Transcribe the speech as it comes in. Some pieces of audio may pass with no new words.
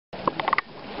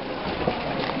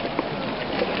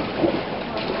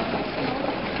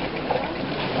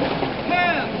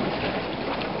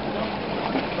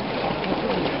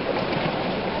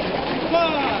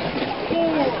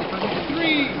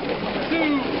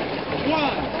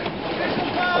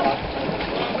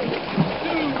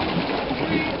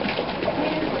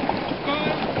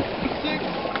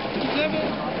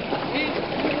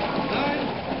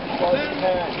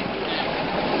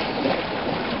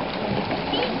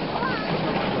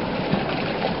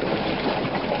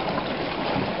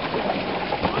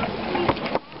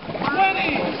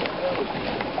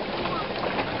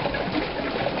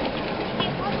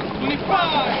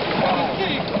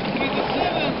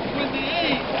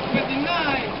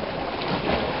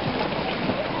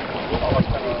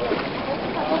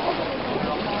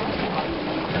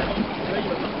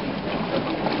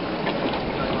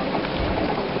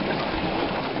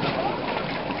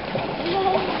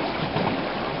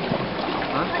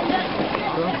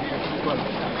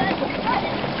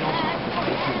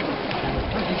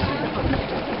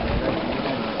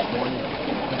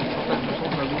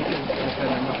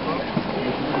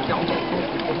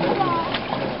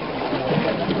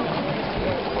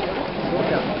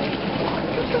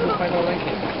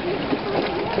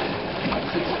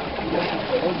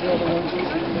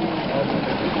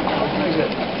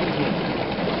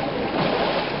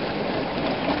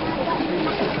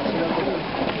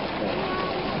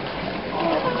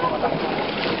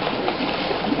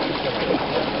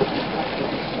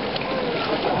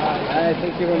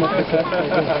Thank you very much.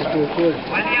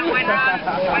 William Winram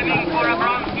swimming for a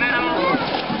bronze medal.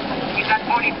 He's at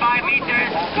 45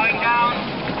 meters going down.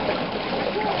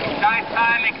 Dive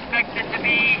time expected to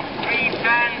be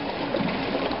 3:10.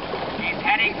 He's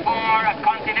heading for a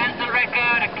continental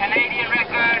record, a Canadian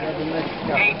record,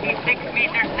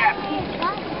 86-meter step.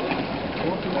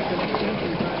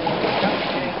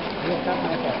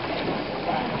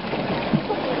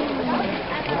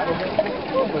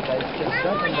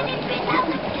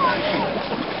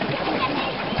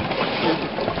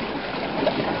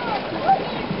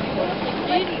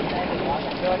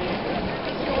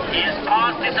 He has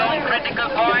passed his own critical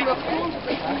point.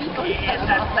 He is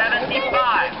at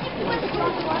 75.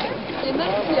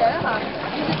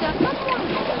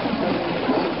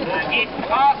 It's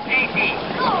past 80.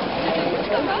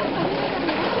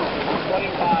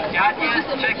 Judges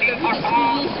checking for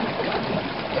falls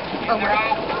in the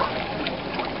rope.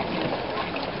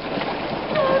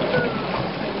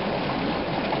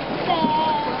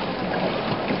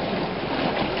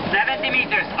 70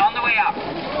 meters on the way up.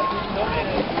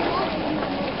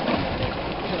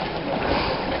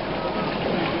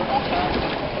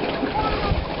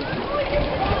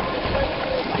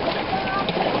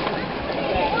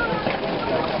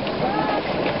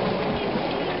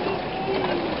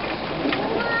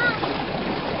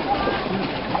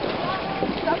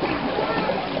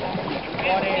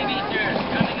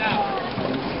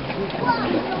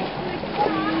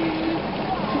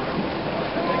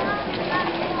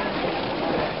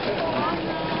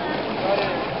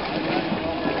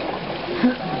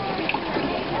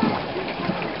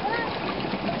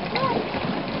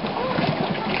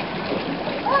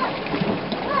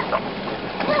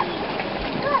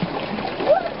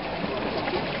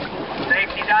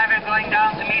 Safety diver going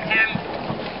down to meet him.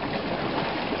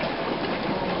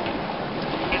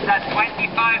 It's at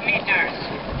 25 meters.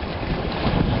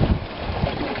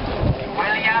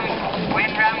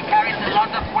 Winram carries a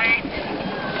lot of weight.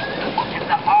 It's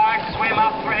a hard swim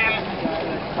up for him.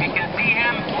 We can see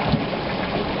him.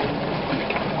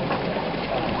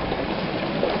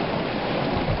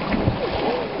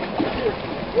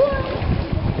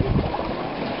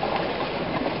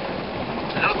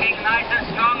 Looking nice and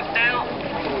strong still.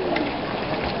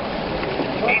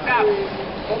 He's up.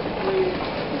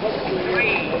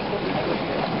 3.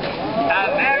 A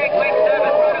very quick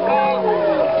service protocol.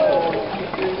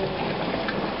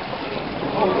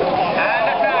 And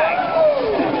a try.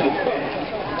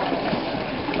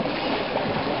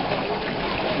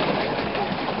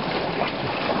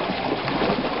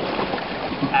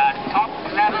 A top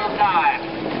level dive.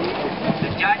 The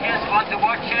judges want to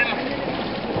watch him.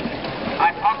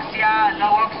 Hypoxia,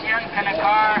 low oxygen can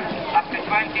occur up to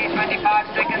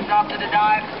 20-25 seconds after the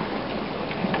dive.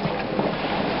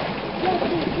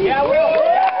 Yeah,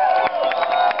 we'll